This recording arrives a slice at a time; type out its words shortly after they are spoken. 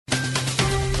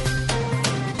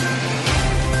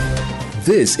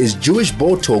This is Jewish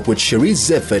Board Talk with Cherise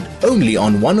Zifford, only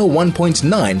on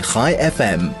 101.9 Chai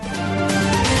FM.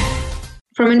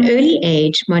 From an early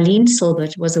age, Marlene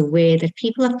Silbert was aware that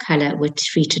people of color were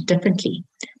treated differently.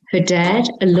 Her dad,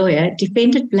 a lawyer,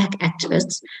 defended black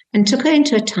activists and took her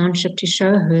into a township to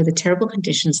show her the terrible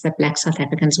conditions that black South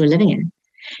Africans were living in.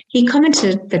 He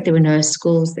commented that there were no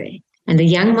schools there, and the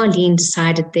young Marlene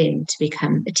decided then to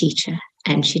become a teacher,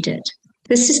 and she did.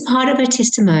 This is part of her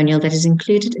testimonial that is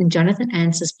included in Jonathan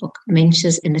Ans's book, Mensch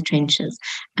in the Trenches.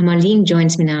 And Marlene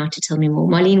joins me now to tell me more.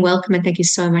 Marlene, welcome, and thank you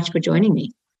so much for joining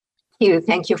me.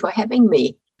 Thank you for having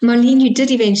me. Marlene, you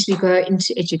did eventually go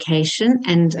into education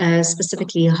and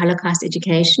specifically Holocaust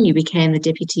education. You became the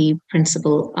deputy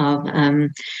principal of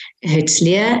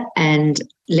Herzliya and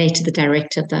later the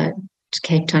director of the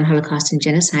Cape Town Holocaust and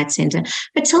Genocide Center.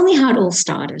 But tell me how it all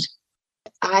started.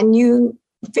 I knew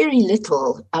very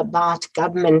little about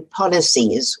government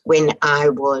policies when I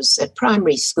was at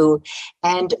primary school,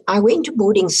 and I went to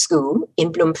boarding school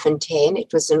in Bloemfontein.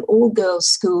 It was an all-girls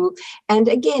school, and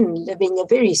again, living a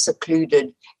very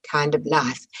secluded kind of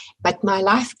life. But my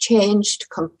life changed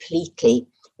completely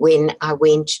when I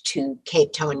went to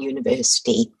Cape Town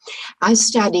University. I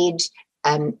studied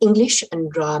English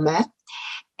and drama,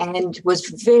 and was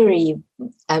very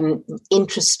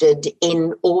interested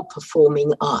in all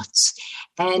performing arts.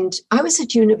 And I was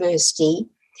at university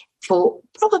for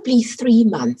probably 3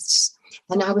 months,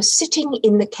 and I was sitting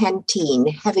in the canteen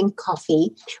having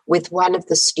coffee with one of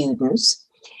the students.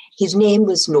 His name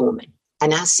was Norman.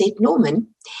 And I said, Norman,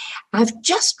 I've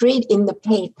just read in the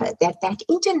paper that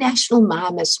international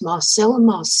mimist Marcel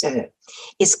Marceau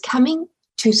is coming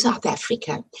to South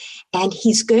Africa, and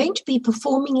he's going to be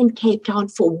performing in Cape Town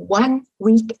for 1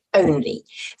 week only.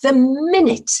 The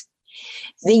minute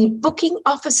the booking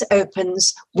office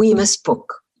opens, we must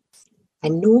book.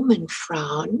 And Norman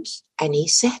frowned and he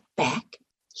sat back.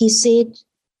 He said,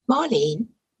 Marlene,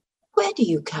 where do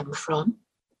you come from?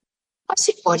 I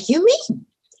said, what do you mean?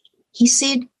 He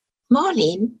said,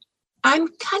 Marlene, I'm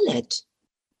colored.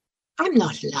 I'm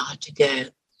not allowed to go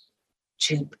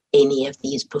to any of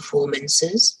these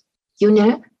performances. You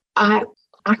know, I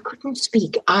couldn't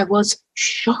speak. I was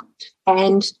shocked,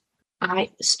 and I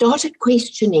started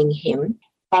questioning him,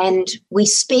 and we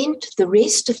spent the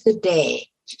rest of the day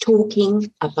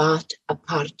talking about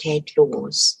apartheid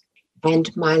laws,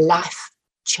 and my life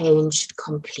changed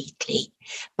completely.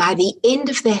 By the end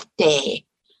of that day,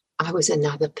 I was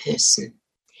another person.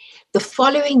 The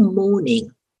following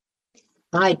morning,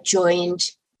 I joined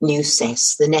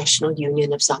NUSAS, the National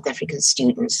Union of South African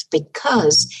Students,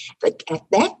 because at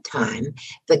that time,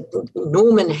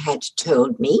 Norman had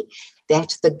told me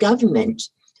that the government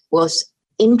was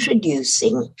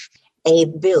introducing a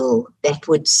bill that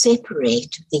would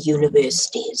separate the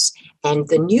universities, and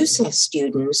the NUSAS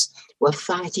students were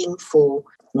fighting for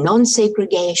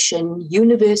non-segregation,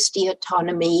 university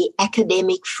autonomy,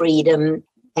 academic freedom,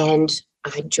 and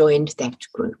I joined that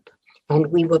group. And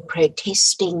we were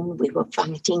protesting, we were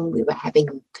fighting, we were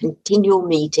having continual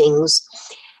meetings.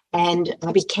 And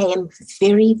I became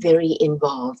very, very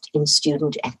involved in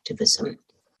student activism.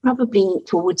 Probably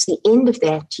towards the end of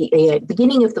that year,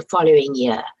 beginning of the following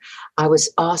year, I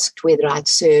was asked whether I'd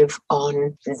serve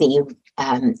on the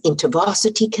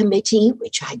InterVarsity Committee,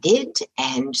 which I did,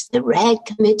 and the RAG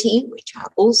Committee, which I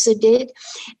also did.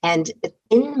 And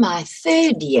in my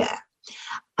third year,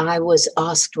 I was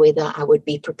asked whether I would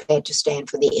be prepared to stand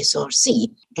for the SRC.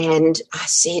 And I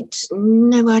said,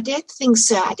 no, I don't think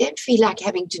so. I don't feel like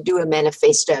having to do a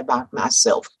manifesto about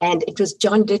myself. And it was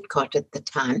John Didcott at the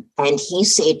time. And he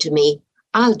said to me,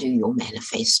 I'll do your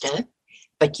manifesto,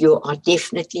 but you are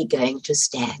definitely going to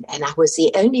stand. And I was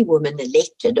the only woman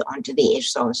elected onto the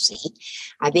SRC.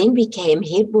 I then became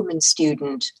head woman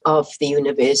student of the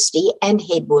university and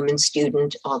head woman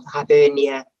student of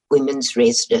Hibernia Women's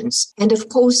Residence. And of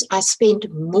course, I spent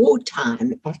more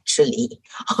time actually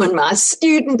on my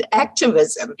student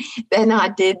activism than I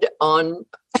did on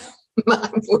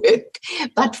my work.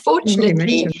 But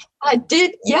fortunately, I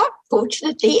did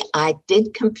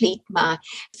complete my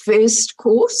first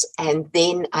course, and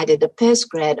then I did a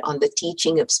postgrad on the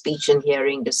teaching of speech and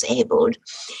hearing disabled.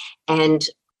 And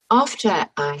after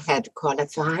I had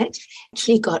qualified,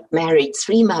 she got married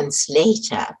 3 months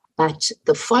later, but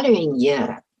the following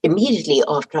year, immediately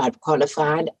after I'd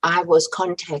qualified, I was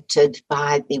contacted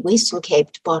by the Western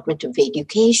Cape Department of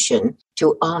Education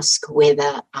to ask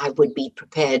whether I would be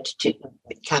prepared to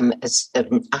become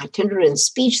an itinerant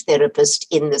speech therapist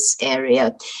in this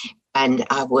area. And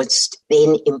I was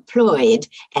then employed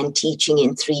and teaching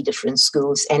in 3 different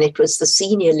schools. And it was the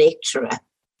senior lecturer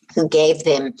who gave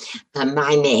them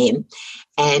my name.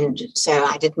 And so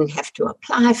I didn't have to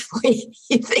apply for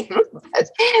anything,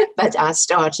 but I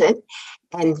started.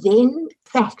 And then, in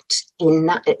fact, in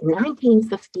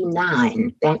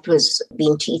 1959, that was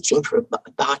been teaching for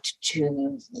about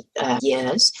 2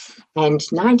 years. And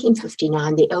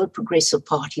 1959, the Old Progressive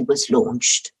Party was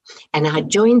launched. And I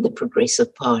joined the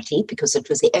Progressive Party because it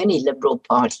was the only liberal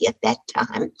party at that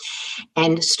time,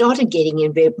 and started getting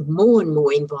more and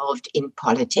more involved in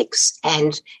politics.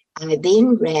 And I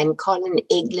then ran Colin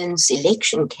Eglin's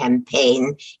election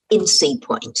campaign in Sea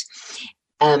Point.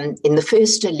 In the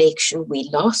first election, we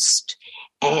lost,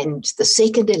 and the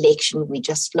second election, we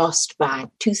just lost by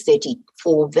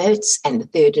 234 votes, and the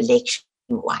third election,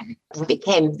 won. I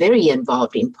became very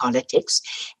involved in politics,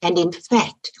 and in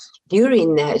fact,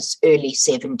 during those early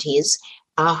 70s,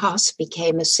 our house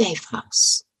became a safe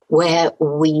house where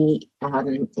we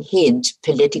hid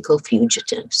political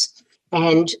fugitives.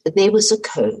 And there was a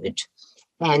code.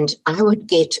 And I would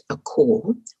get a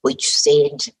call which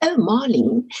said, "Oh,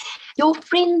 Marlene, your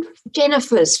friend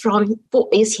Jennifer is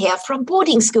here from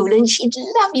boarding school, and she'd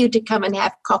love you to come and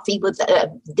have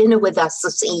dinner with us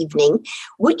this evening.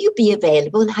 Would you be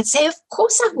available?" And I'd say, "Of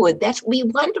course I would. That would be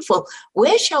wonderful.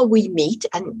 Where shall we meet?"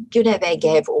 And, they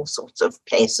gave all sorts of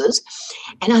places.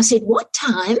 And I said, "What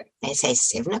time?" They say,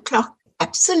 7 o'clock.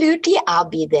 "Absolutely, I'll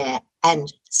be there."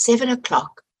 And 7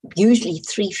 o'clock, usually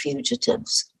 3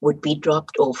 fugitives would be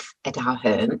dropped off at our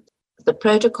home. The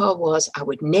protocol was I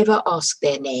would never ask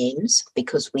their names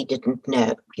because we didn't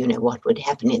know, what would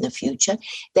happen in the future.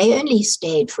 They only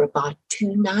stayed for about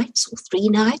 2 nights or 3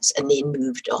 nights and then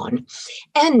moved on.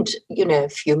 And, a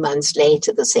few months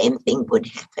later, the same thing would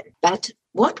happen. But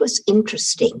what was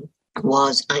interesting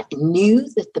was I knew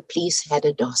that the police had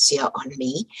a dossier on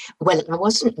me. Well,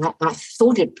 I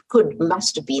thought it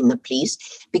must have been the police,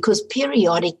 because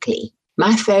periodically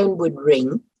my phone would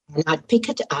ring and I'd pick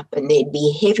it up and there'd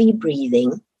be heavy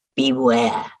breathing,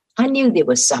 "Beware." I knew there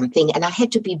was something, and I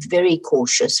had to be very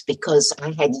cautious because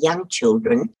I had young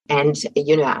children, and,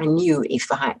 I knew if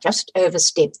I just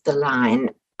overstepped the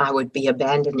line, I would be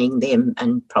abandoning them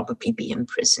and probably be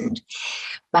imprisoned.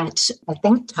 But at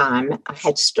that time, I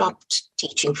had stopped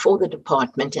teaching for the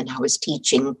department and I was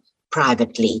teaching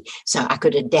privately, so I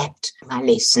could adapt my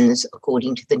lessons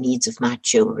according to the needs of my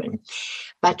children.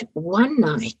 But one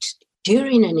night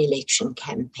during an election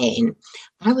campaign,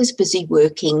 I was busy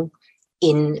working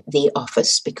in the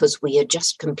office because we had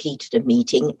just completed a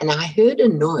meeting, and I heard a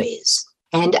noise.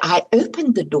 And I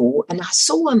opened the door and I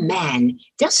saw a man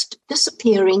just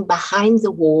disappearing behind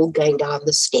the wall going down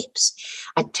the steps.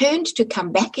 I turned to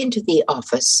come back into the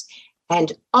office,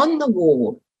 and on the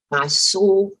wall I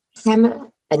saw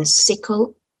hammer and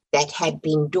sickle that had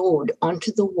been daubed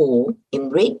onto the wall in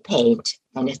red paint,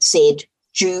 and it said,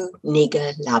 "Jew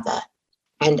nigger lover."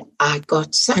 And I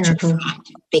got such a fright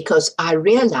because I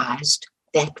realized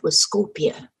that was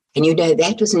Scorpio. And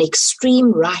that was an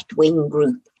extreme right-wing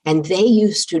group. And they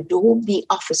used to daub the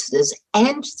offices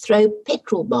and throw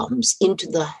petrol bombs into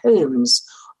the homes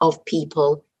of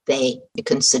people they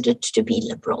considered to be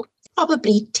liberal.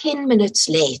 Probably 10 minutes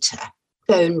later,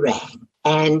 phone rang,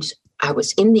 and I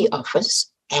was in the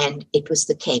office, and it was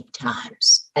the Cape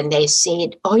Times. And they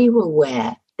said, "Are you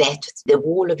aware that the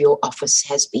wall of your office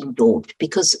has been daubed?"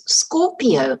 Because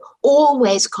Scorpio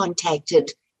always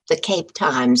contacted the Cape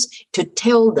Times to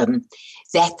tell them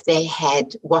that they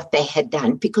had what they had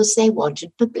done because they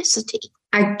wanted publicity.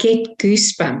 I get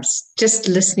goosebumps just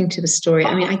listening to the story.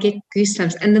 I mean, I get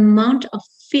goosebumps. And the amount of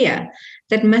fear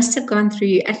that must have gone through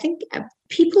you. I think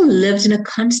people lived in a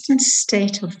constant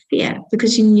state of fear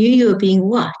because you knew you were being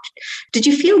watched. Did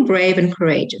you feel brave and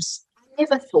courageous? I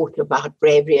never thought about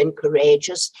bravery and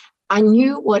courageous. I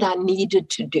knew what I needed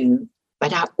to do,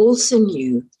 but I also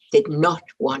knew did not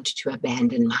want to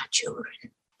abandon my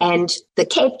children. And the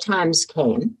Cape Times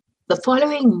came the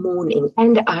following morning,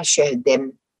 and I showed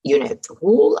them, the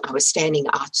wall. I was standing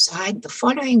outside. The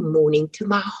following morning, to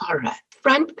my horror,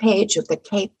 front page of the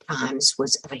Cape Times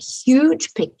was a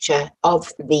huge picture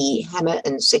of the hammer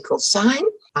and sickle sign.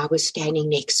 I was standing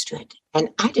next to it, and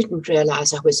I didn't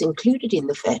realize I was included in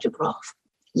the photograph.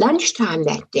 Lunchtime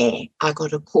that day, I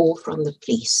got a call from the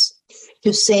police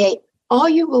to say, "Are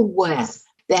you aware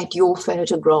that your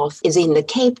photograph is in the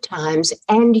Cape Times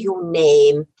and your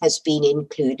name has been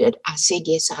included?" I said,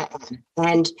 "Yes, I am."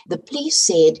 And the police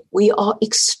said, "We are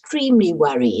extremely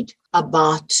worried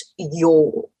about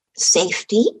your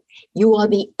safety. You are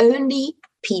the only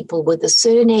people with the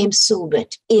surname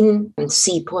Silbert in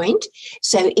Sea Point,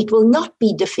 so it will not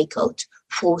be difficult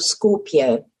for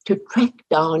Scorpio to track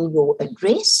down your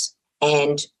address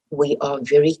and we are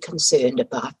very concerned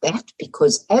about that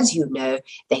because, as you know,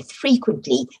 they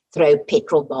frequently throw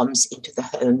petrol bombs into the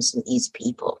homes of these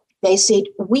people. They said,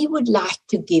 we would like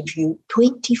to give you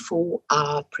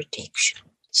 24-hour protection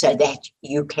so that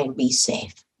you can be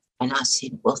safe. And I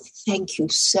said, well, thank you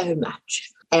so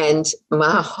much. And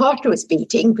my heart was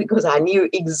beating because I knew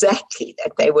exactly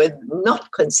that they were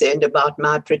not concerned about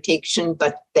my protection,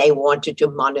 but they wanted to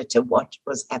monitor what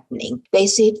was happening. They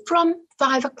said, from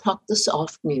 5 o'clock this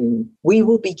afternoon, we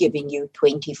will be giving you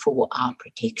 24-hour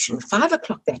protection. 5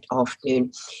 o'clock that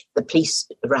afternoon, the police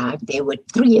arrived. There were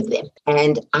 3 of them.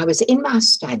 And I was in my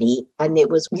study and there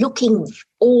was looking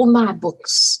all my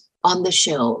books on the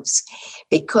shelves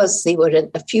because there were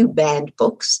a few banned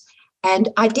books. And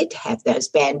I did have those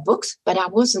banned books, but I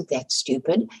wasn't that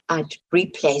stupid. I'd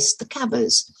replaced the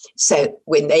covers. So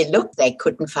when they looked, they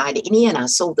couldn't find any. And I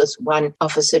saw this one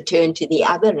officer turn to the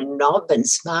other and nod and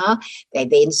smile. They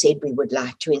then said, we would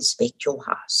like to inspect your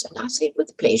house. And I said,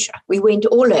 with pleasure. We went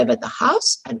all over the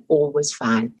house and all was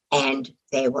fine. And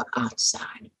they were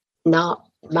outside. Now,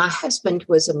 my husband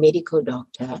was a medical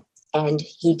doctor and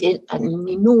he did an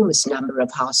enormous number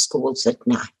of house calls at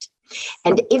night.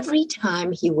 And every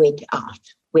time he went out,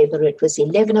 whether it was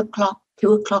 11 o'clock,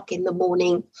 2 o'clock in the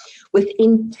morning,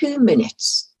 within 2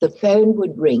 minutes, the phone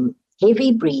would ring,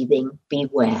 heavy breathing,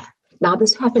 beware. Now,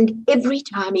 this happened every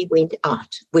time he went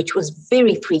out, which was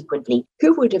very frequently.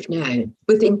 Who would have known?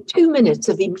 Within 2 minutes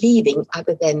of him leaving,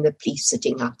 other than the police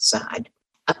sitting outside.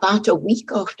 About a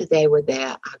week after they were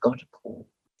there, I got a call.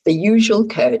 The usual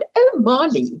code. Oh,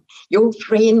 Marlene, your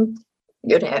friend,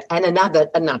 and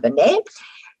another name.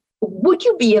 Would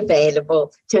you be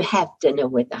available to have dinner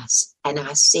with us? And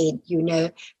I said,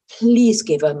 please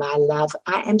give her my love.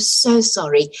 I am so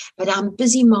sorry, but I'm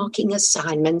busy marking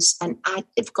assignments and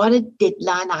I've got a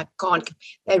deadline. I can't.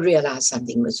 They realized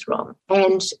something was wrong.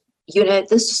 And,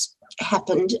 this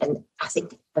happened. And I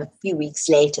think a few weeks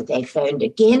later, they phoned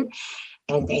again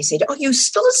and they said, are you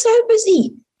still so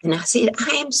busy? And I said,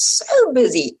 I am so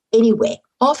busy. Anyway,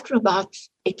 after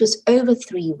it was over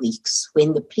 3 weeks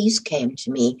when the police came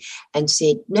to me and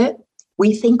said, no,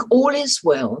 we think all is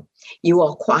well. You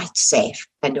are quite safe.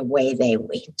 And away they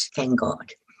went, thank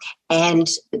God. And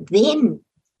then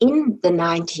in the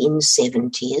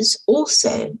 1970s,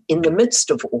 also in the midst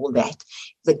of all that,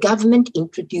 the government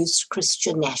introduced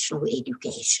Christian national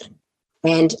education.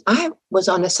 And I was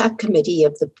on a subcommittee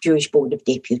of the Jewish Board of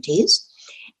Deputies,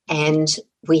 and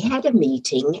we had a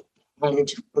meeting. And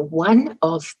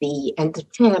the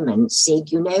chairman said,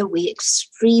 we're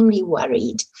extremely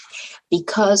worried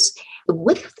because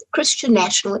with Christian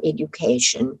national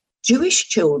education, Jewish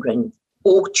children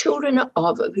or children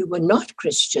who were not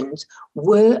Christians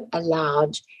were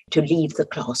allowed to leave the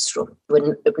classroom,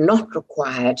 were not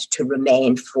required to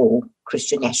remain for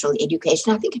Christian national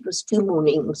education. I think it was 2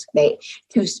 mornings,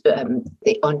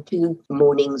 on 2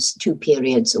 mornings, 2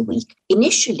 periods a week.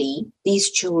 Initially,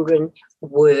 these children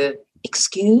were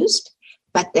excused,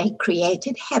 but they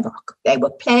created havoc. They were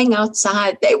playing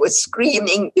outside, they were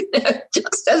screaming,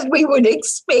 just as we would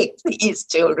expect these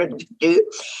children to do.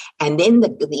 And then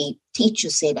the teacher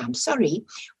said, I'm sorry,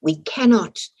 we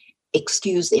cannot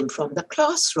excuse them from the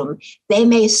classroom. They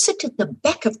may sit at the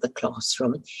back of the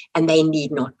classroom and they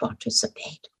need not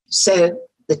participate. So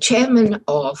the chairman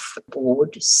of the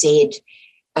board said,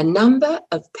 a number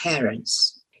of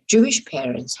parents, Jewish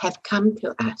parents, have come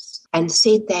to us and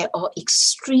said they are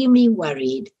extremely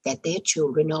worried that their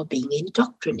children are being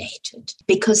indoctrinated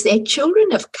because their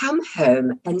children have come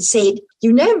home and said,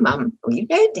 Mum, or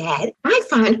Dad, I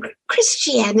find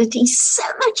Christianity so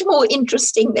much more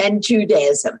interesting than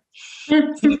Judaism.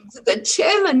 The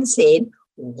chairman said,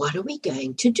 what are we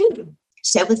going to do?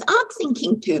 So without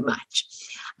thinking too much,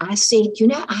 I said,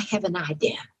 I have an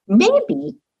idea.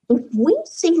 Maybe if we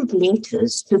send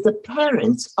letters to the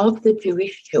parents of the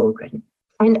Jewish children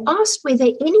and asked whether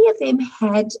any of them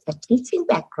had a teaching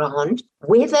background,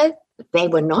 whether they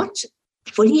were not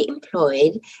fully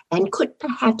employed and could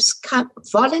perhaps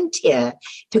volunteer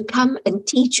to come and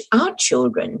teach our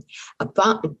children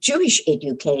about Jewish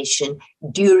education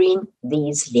during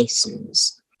these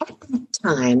lessons. At that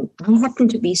time, I happened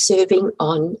to be serving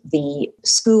on the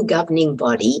school governing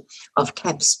body of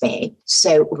Camps Bay.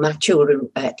 So my children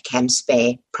were at Camps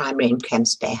Bay, primary and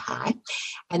Camps Bay High.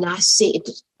 And I said,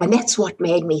 and that's what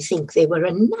made me think there were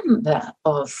a number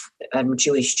of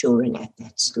Jewish children at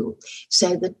that school.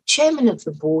 So the chairman of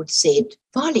the board said,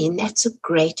 Marlene, that's a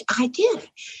great idea.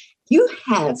 You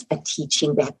have a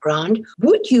teaching background.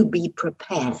 Would you be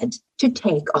prepared to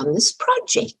take on this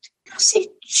project? I said,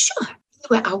 sure.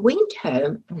 Well, I went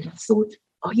home and I thought,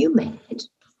 are you mad?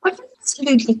 What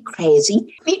absolutely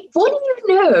crazy. I mean, what do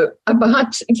you know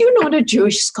about, you're not a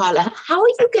Jewish scholar. How are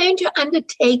you going to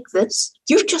undertake this?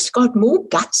 You've just got more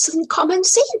guts than common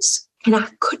sense. And I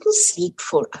couldn't sleep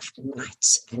for a few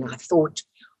nights. And I thought,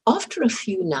 after a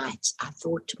few nights, I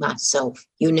thought to myself,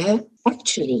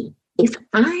 actually, if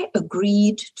I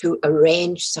agreed to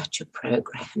arrange such a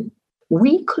program,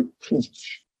 we could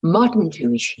teach modern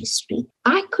Jewish history.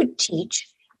 I could teach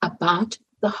about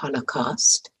the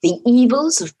Holocaust, the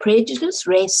evils of prejudice,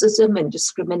 racism, and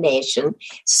discrimination,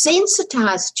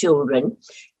 sensitize children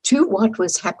to what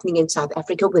was happening in South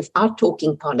Africa without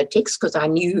talking politics, because I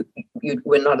knew you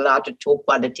were not allowed to talk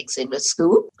politics in the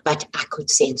school, but I could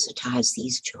sensitize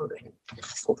these children. And I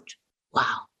thought,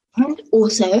 wow. And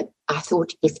also, I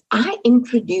thought, if I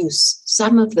introduce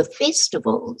some of the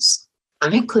festivals,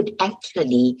 I could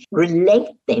actually relate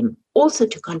them also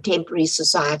to contemporary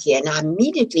society. And I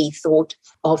immediately thought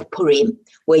of Purim,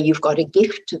 where you've got a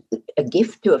gift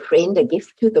to a friend, a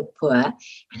gift to the poor.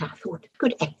 And I thought I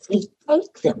could actually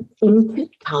take them into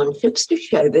townships to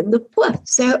show them the poor.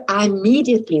 So I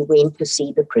immediately went to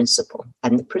see the principal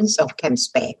and the Prince of Camps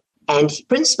Bay. And the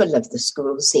principal of the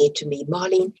school said to me,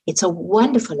 Marlene, it's a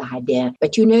wonderful idea,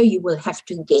 but you will have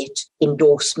to get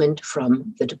endorsement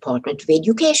from the Department of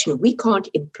Education. We can't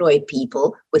employ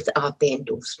people without their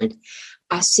endorsement.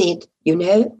 I said,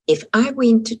 if I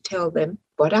went to tell them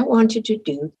what I wanted to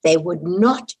do, they would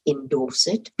not endorse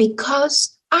it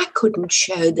because I couldn't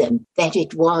show them that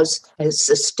it was a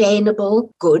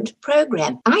sustainable, good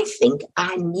program. I think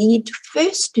I need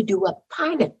first to do a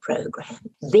pilot program.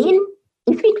 Then,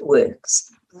 if it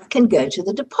works, I can go to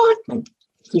the department.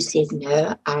 He said,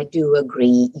 no, I do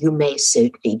agree. You may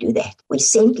certainly do that. We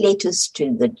sent letters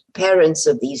to the parents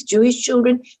of these Jewish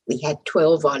children. We had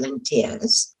 12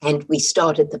 volunteers and we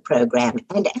started the program.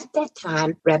 And at that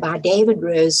time, Rabbi David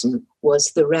Rosen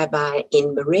was the rabbi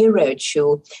in Marais Road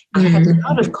Shul. I had a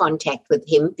lot of contact with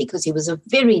him because he was a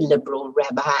very liberal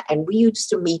rabbi, and we used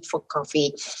to meet for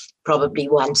coffee probably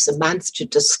once a month to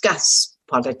discuss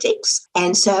politics.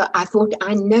 And so I thought,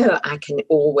 I know I can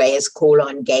always call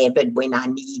on David when I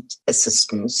need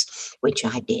assistance, which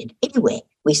I did. Anyway,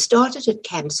 we started at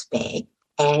Camps Bay,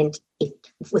 and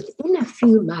within a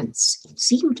few months, it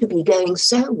seemed to be going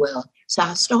so well. So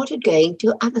I started going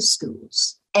to other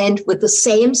schools. And with the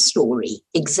same story,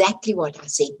 exactly what I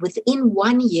said, within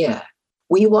 1 year,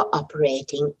 we were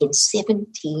operating in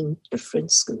 17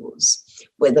 different schools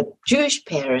where the Jewish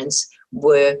parents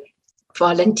were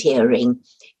volunteering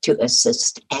to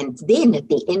assist. And then at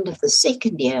the end of the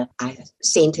second year, I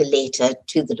sent a letter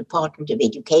to the Department of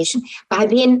Education. By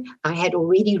then, I had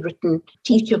already written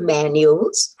teacher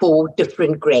manuals for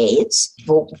different grades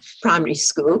for primary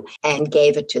school and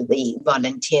gave it to the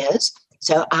volunteers.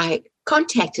 So I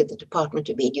contacted the Department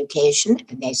of Education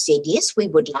and they said, yes, we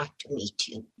would like to meet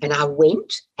you. And I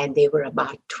went, and there were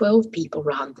about 12 people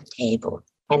around the table.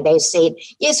 And they said,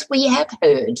 yes, we have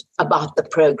heard about the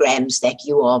programs that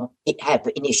you have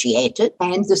initiated.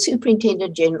 And the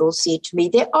Superintendent General said to me,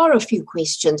 there are a few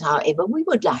questions, however, we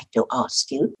would like to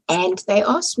ask you. And they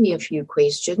asked me a few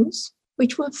questions,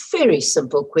 which were very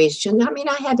simple questions. I mean,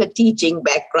 I have a teaching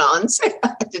background, so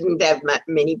I didn't have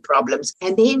many problems.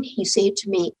 And then he said to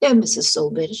me, no, Mrs.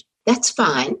 Silbert, that's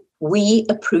fine. We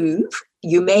approve.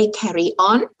 You may carry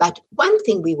on. But one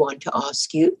thing we want to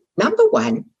ask you, number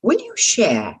one, will you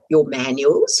share your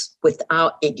manuals with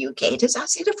our educators? I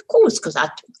said, of course, because I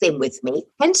took them with me.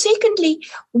 And secondly,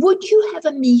 would you have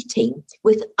a meeting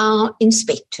with our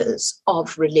inspectors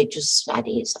of religious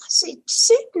studies? I said,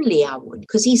 certainly I would,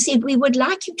 because he said, we would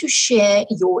like you to share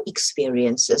your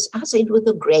experiences. I said, with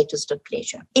the greatest of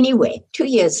pleasure. Anyway, 2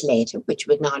 years later, which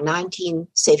was now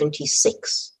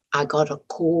 1976, I got a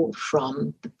call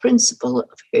from the principal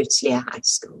of Herzliya High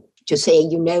School to say,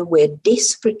 we're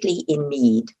desperately in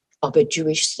need of a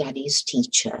Jewish studies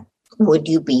teacher. Would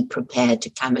you be prepared to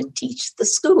come and teach the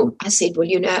school? I said, well,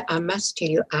 I must tell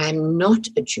you, I'm not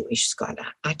a Jewish scholar.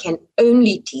 I can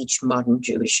only teach modern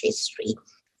Jewish history,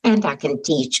 and I can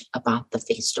teach about the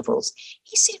festivals.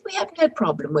 He said, we have no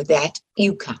problem with that.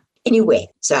 You come. Anyway,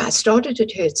 so I started at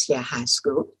Herzliya High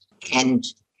School, and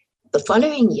the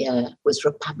following year was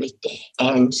Republic Day.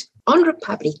 And on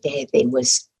Republic Day, there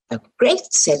was a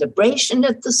great celebration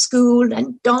at the school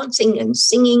and dancing and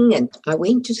singing. And I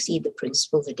went to see the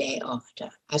principal the day after.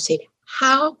 I said,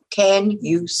 how can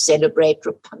you celebrate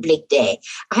Republic Day?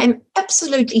 I'm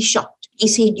absolutely shocked. He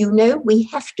said, we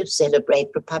have to celebrate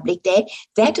Republic Day.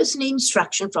 That is an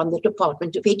instruction from the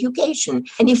Department of Education.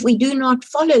 And if we do not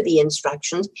follow the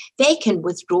instructions, they can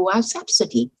withdraw our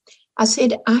subsidy. I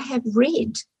said, I have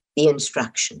read the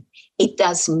instruction. It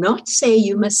does not say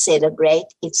you must celebrate.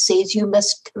 It says you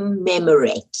must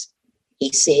commemorate.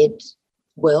 He said,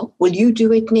 well, will you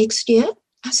do it next year?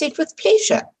 I said, with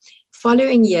pleasure.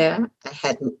 Following year, I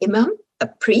had an imam, a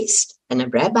priest, and a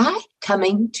rabbi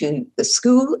coming to the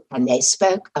school, and they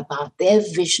spoke about their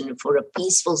vision for a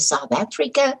peaceful South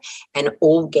Africa, and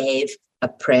all gave a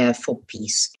prayer for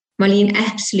peace. Marlene,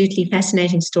 absolutely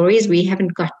fascinating stories. We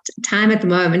haven't got time at the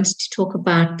moment to talk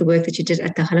about the work that you did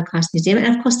at the Holocaust Museum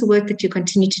and, of course, the work that you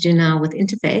continue to do now with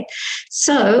Interfaith.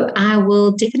 So I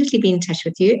will definitely be in touch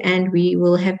with you, and we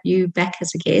will have you back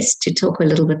as a guest to talk a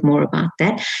little bit more about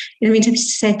that. In the meantime, just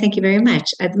to say thank you very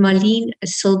much. Marlene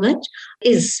Silbert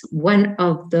is one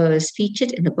of those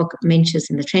featured in the book Mensch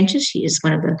in the Trenches. She is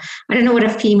one of the, I don't know what a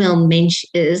female Mensch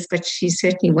is, but she's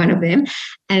certainly one of them.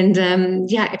 And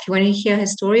if you want to hear her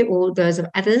story or those of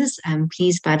others,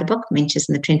 please buy the book, Mensch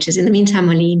in the Trenches. In the meantime,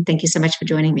 Marlene, thank you so much for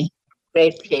joining me.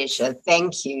 Great pleasure.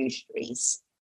 Thank you, Cherise.